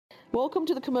Welcome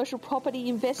to the Commercial Property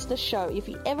Investor Show. If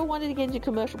you ever wanted to get into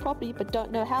commercial property but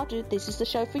don't know how to, this is the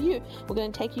show for you. We're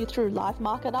going to take you through live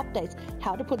market updates,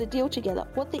 how to put a deal together,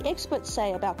 what the experts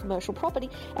say about commercial property,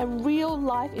 and real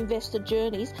life investor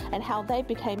journeys and how they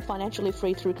became financially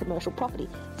free through commercial property.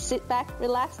 Sit back,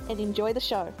 relax, and enjoy the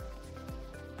show.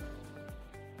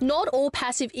 Not all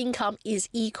passive income is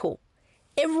equal.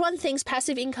 Everyone thinks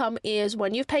passive income is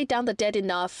when you've paid down the debt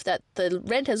enough that the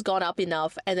rent has gone up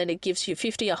enough and then it gives you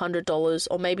 $50, $100,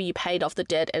 or maybe you paid off the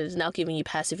debt and it's now giving you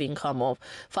passive income of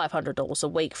 $500 a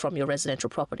week from your residential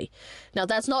property. Now,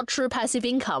 that's not true passive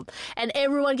income, and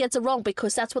everyone gets it wrong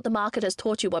because that's what the market has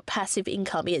taught you what passive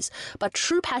income is. But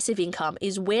true passive income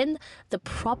is when the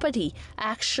property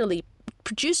actually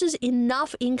produces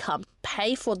enough income to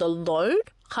pay for the loan,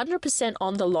 100%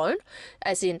 on the loan,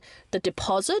 as in the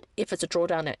deposit, if it's a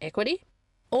drawdown in equity,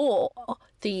 or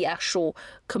the actual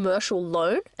commercial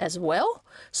loan as well.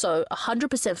 So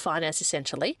 100% finance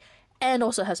essentially, and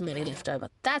also has money left over.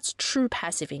 That's true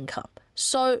passive income.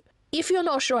 So if you're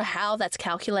not sure how that's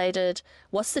calculated,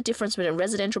 what's the difference between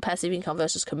residential passive income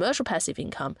versus commercial passive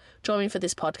income, join me for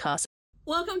this podcast.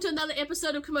 Welcome to another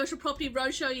episode of Commercial Property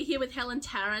Roadshow. You're here with Helen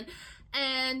Tarrant.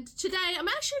 And today I'm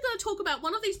actually going to talk about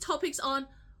one of these topics on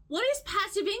what is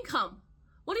passive income?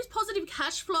 What is positive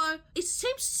cash flow? It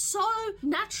seems so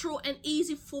natural and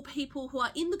easy for people who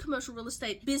are in the commercial real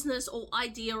estate business or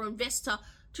idea or investor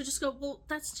to just go, well,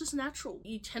 that's just natural.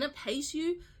 Your tenant pays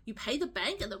you, you pay the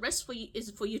bank, and the rest is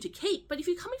for you to keep. But if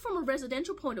you're coming from a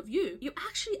residential point of view, you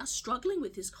actually are struggling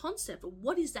with this concept of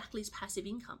what exactly is passive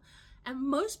income. And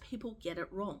most people get it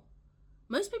wrong.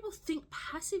 Most people think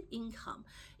passive income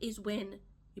is when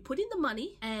you put in the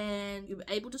money and you're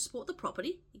able to support the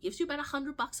property. It gives you about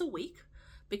 $100 a week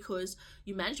because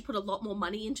you managed to put a lot more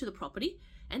money into the property,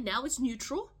 and now it's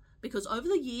neutral because over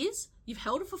the years you've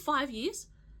held it for 5 years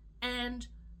and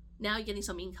now you're getting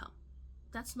some income.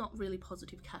 That's not really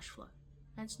positive cash flow,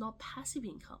 and it's not passive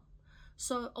income.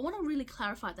 So I want to really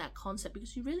clarify that concept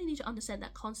because you really need to understand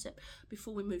that concept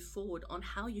before we move forward on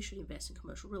how you should invest in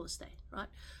commercial real estate, right?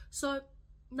 So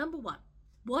number one,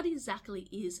 what exactly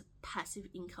is passive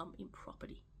income in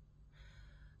property?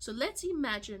 So let's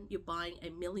imagine you're buying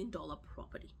 $1 million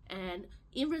property, and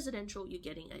in residential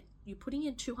you're putting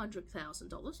in $200,000,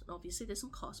 and obviously there's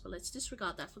some cost, but let's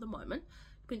disregard that for the moment.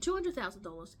 You're putting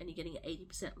 $200,000 and you're getting an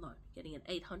 80% loan, getting an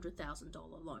 $800,000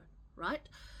 loan, right?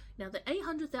 Now, the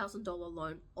 $800,000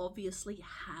 loan obviously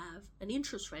have an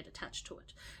interest rate attached to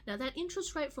it. Now, that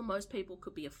interest rate for most people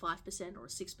could be a 5% or a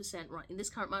 6%, right? In this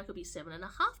current market, it could be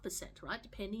 7.5%, right?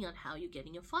 Depending on how you're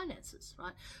getting your finances,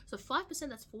 right? So 5%,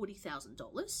 that's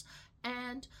 $40,000.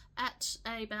 And at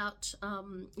about,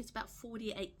 it's about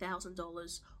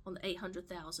 $48,000 on the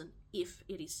 $800,000 if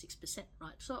it is 6%,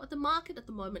 right? So at the market at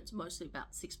the moment, it's mostly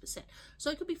about 6%.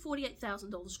 So it could be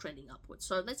 $48,000 trending upwards.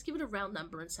 So let's give it a round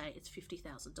number and say it's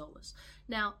 $50,000.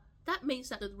 Now, that means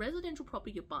that the residential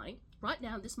property you're buying right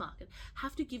now in this market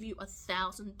have to give you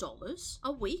 $1,000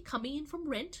 a week coming in from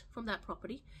rent from that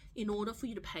property in order for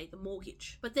you to pay the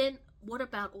mortgage. But then what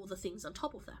about all the things on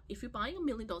top of that? If you're buying $1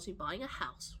 million, you're buying a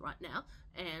house right now,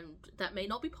 and that may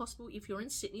not be possible if you're in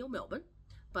Sydney or Melbourne.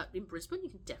 But in Brisbane, you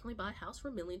can definitely buy a house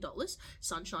for $1 million.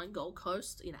 Sunshine, Gold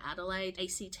Coast, in Adelaide,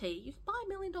 ACT, you can buy $1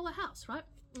 million house, right?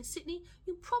 In Sydney,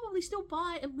 you can probably still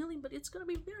buy $1 million, but it's going to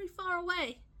be very far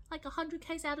away, like 100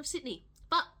 k's out of Sydney.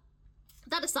 But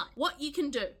that aside, what you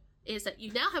can do is that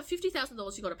you now have $50,000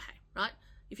 you've got to pay, right?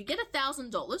 If you get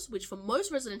 $1,000, which for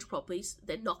most residential properties,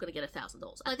 they're not going to get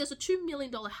 $1,000. There's a $2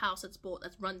 million house that's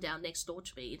run down next door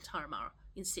to me in Turramurra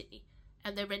in Sydney,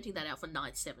 and they're renting that out for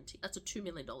 $970. That's a $2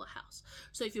 million house.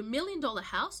 So if your $1 million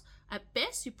house, at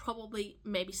best, you probably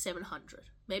maybe $700,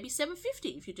 maybe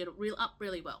 $750 if you did it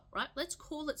really well, right? Let's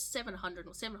call it $700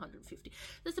 or $750.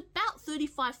 That's about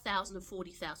 $35,000 or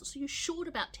 $40,000. So you're short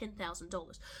about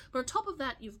 $10,000. But on top of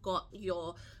that, you've got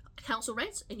your council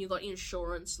rates, and you've got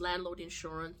insurance, landlord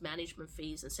insurance, management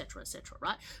fees, etc.,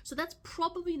 right? So that's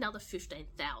probably another $15,000.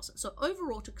 So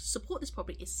overall, to support this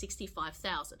property is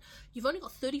 $65,000. You've only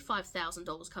got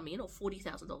 $35,000 coming in, or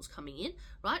 $40,000 coming in,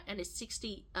 right? And it's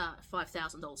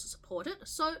 $65,000 to support it.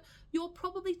 So you're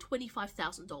probably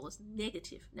 $25,000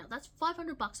 negative. Now that's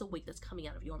 $500 a week that's coming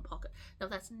out of your own pocket. Now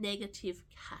that's negative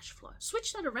cash flow.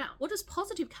 Switch that around. What does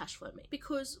positive cash flow mean?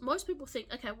 Because most people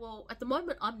think, okay, well, at the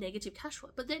moment I'm negative cash flow,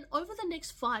 but then over the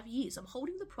next 5 years, I'm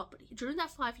holding the property. During that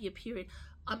 5-year period,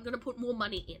 I'm going to put more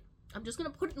money in. I'm just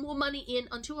going to put more money in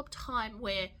until a time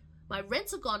where my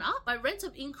rents have gone up. My rents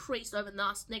have increased over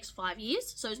the next 5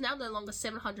 years. So it's now no longer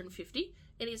 $750.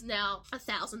 It is now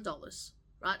 $1,000,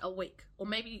 right, a week, or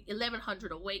maybe $1,100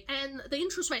 a week. And the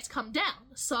interest rates come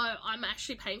down. So I'm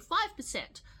actually paying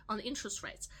 5% on interest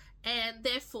rates. And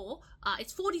therefore,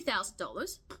 it's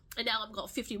 $40,000, and now I've got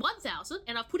 $51,000,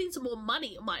 and I've put in some more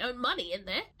money, my own money in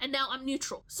there, and now I'm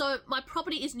neutral. So my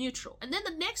property is neutral. And then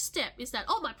the next step is that,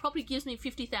 my property gives me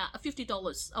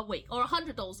 $50 a week or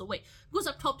 $100 a week because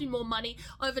I've topped in more money.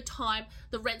 Over time,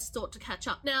 the rents start to catch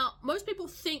up. Now, most people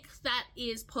think that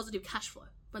is positive cash flow,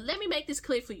 but let me make this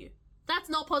clear for you. That's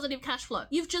not positive cash flow.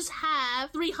 You've just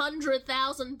have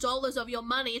 $300,000 of your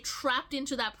money trapped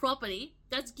into that property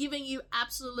that's giving you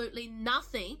absolutely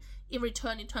nothing in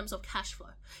return in terms of cash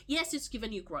flow. Yes, it's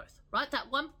given you growth, right?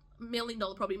 That $1 million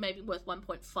property may be worth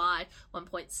 1.5,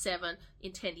 1.7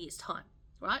 in 10 years' time,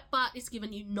 right? But it's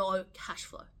given you no cash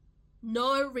flow.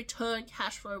 No return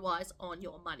cash flow wise on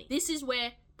your money. This is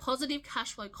where positive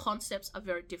cash flow concepts are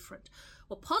very different.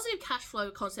 What positive cash flow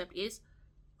concept is,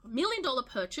 $1 million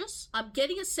purchase, I'm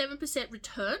getting a 7%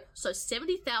 return, so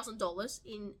 $70,000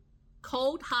 in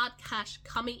cold hard cash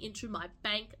coming into my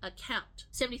bank account.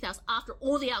 $70,000 after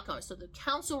all the outgoings, so the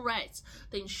council rates,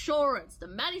 the insurance, the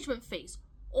management fees,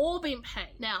 all being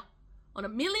paid. Now, on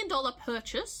 $1 million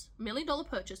purchase,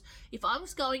 if I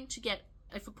was going to get,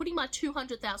 if we're putting my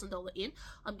 $200,000 in,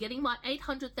 I'm getting my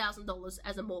 $800,000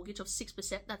 as a mortgage of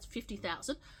 6%, that's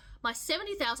 $50,000. My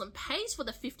 $70,000 pays for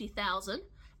the $50,000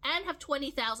 and have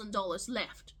 $20,000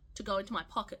 left to go into my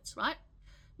pockets, right?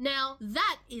 Now,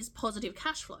 that is positive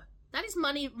cash flow. That is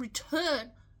money return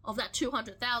of that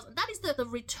 $200,000. That is the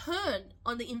return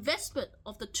on the investment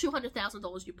of the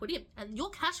 $200,000 you put in. And your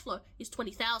cash flow is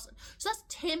 $20,000. So that's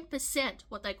 10%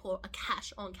 what they call a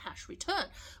cash on cash return,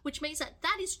 which means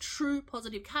that is true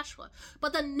positive cash flow.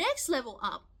 But the next level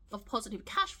up of positive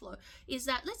cash flow is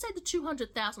that, let's say the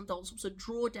 $200,000 was a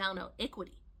drawdown on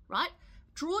equity, right?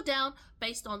 Drawdown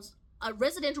based on a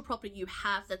residential property you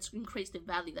have that's increased in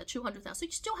value, that $200,000. So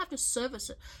you still have to service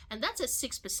it. And that's at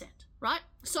 6%, right?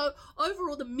 So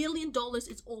overall, the $1 million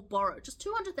is all borrowed. Just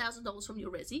 $200,000 from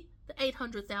your resi, the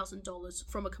 $800,000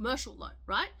 from a commercial loan,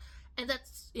 right? And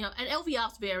that's, and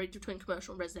LVRs vary between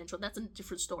commercial and residential. That's a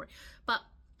different story. But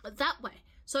that way,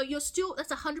 so you're still,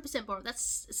 that's 100% borrowed.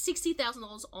 That's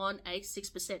 $60,000 on a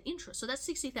 6% interest. So that's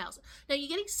 $60,000. Now you're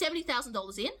getting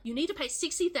 $70,000 in. You need to pay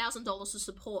 $60,000 to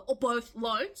support or both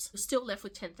loans. You're still left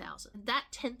with $10,000. And that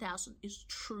 $10,000 is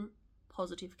true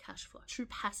positive cash flow, true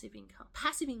passive income.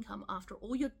 Passive income after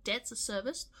all your debts are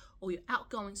serviced, all your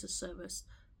outgoings are serviced,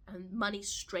 and money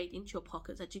straight into your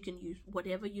pocket that you can use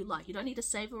whatever you like. You don't need to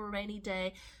save for a rainy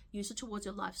day. Use it towards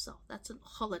your lifestyle. That's a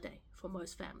holiday for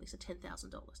most families, at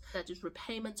 $10,000. That is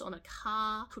repayments on a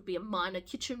car, could be a minor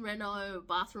kitchen reno,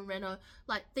 bathroom reno.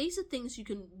 Like, these are things you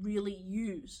can really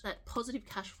use. That positive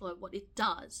cash flow, what it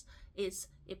does is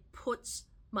it puts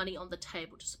money on the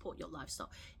table to support your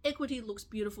lifestyle. Equity looks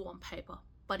beautiful on paper,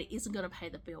 but it isn't going to pay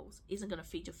the bills, isn't going to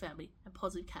feed your family, and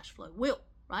positive cash flow will.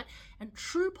 Right? And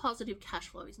true positive cash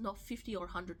flow is not $50 or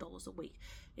 $100 a week.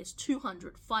 It's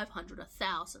 $200, $500,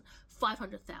 $1,000,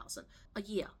 $500,000 a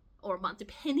year or a month,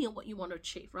 depending on what you want to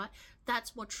achieve, right?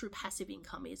 That's what true passive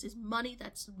income is money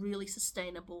that's really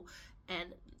sustainable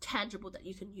and tangible that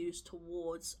you can use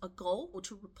towards a goal or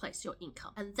to replace your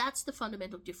income. And that's the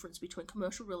fundamental difference between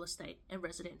commercial real estate and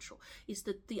residential, is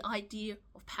that the idea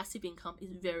of passive income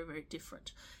is very, very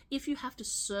different. If you have to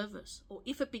service, or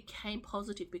if it became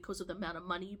positive because of the amount of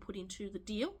money you put into the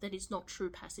deal, then it's not true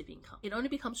passive income. It only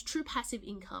becomes true passive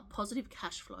income, positive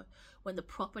cash flow, when the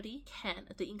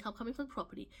income coming from the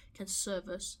property can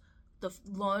service the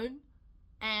loan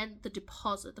and the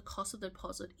deposit, the cost of the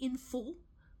deposit in full,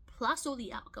 plus all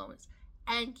the outgoings,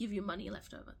 and give you money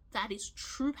left over. That is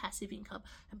true passive income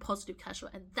and positive cash flow.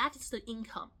 And that is the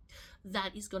income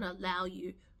that is going to allow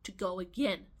you to go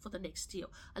again for the next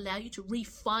deal, allow you to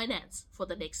refinance for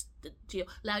the next deal,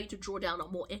 allow you to draw down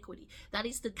on more equity. That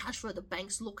is the cash flow the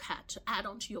banks look at to add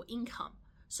on to your income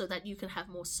so that you can have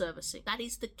more servicing. That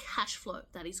is the cash flow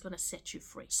that is going to set you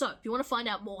free. So if you want to find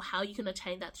out more how you can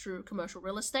attain that through commercial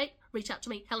real estate, reach out to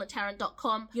me,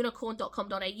 helentarrant.com,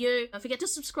 unicorn.com.au. Don't forget to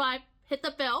subscribe, hit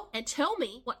the bell, and tell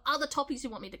me what other topics you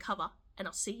want me to cover, and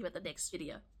I'll see you at the next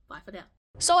video. Bye for now.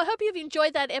 So I hope you've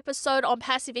enjoyed that episode on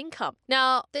passive income.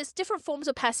 Now, there's different forms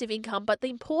of passive income, but the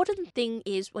important thing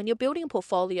is when you're building a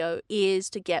portfolio is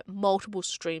to get multiple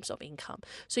streams of income.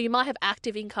 So you might have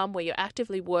active income where you're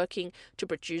actively working to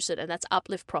produce it, and that's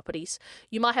Uplift Properties.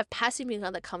 You might have passive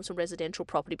income that comes from residential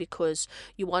property because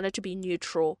you want it to be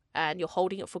neutral and you're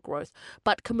holding it for growth.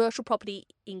 But commercial property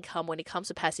income, when it comes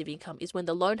to passive income, is when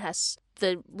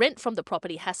the rent from the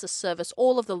property has to service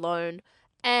all of the loan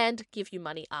and give you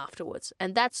money afterwards.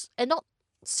 And not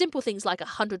simple things like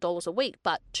 $100 a week,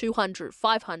 but $200,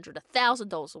 $500,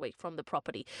 $1,000 a week from the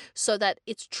property, so that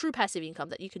it's true passive income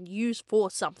that you can use for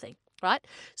something. right?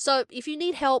 So if you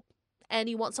need help and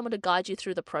you want someone to guide you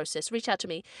through the process, reach out to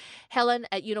me,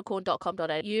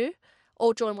 helen@unicorn.com.au,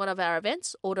 or join one of our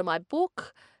events, order my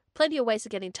book. Plenty of ways to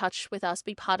get in touch with us,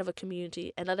 be part of a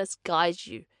community, and let us guide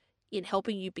you in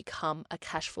helping you become a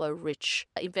cash flow rich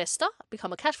investor,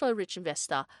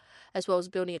 as well as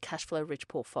building a cash flow rich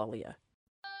portfolio.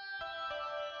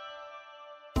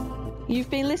 You've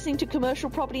been listening to Commercial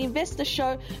Property Investor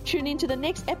Show. Tune into the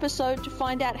next episode to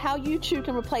find out how you too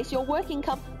can replace your work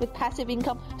income with passive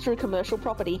income through commercial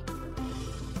property.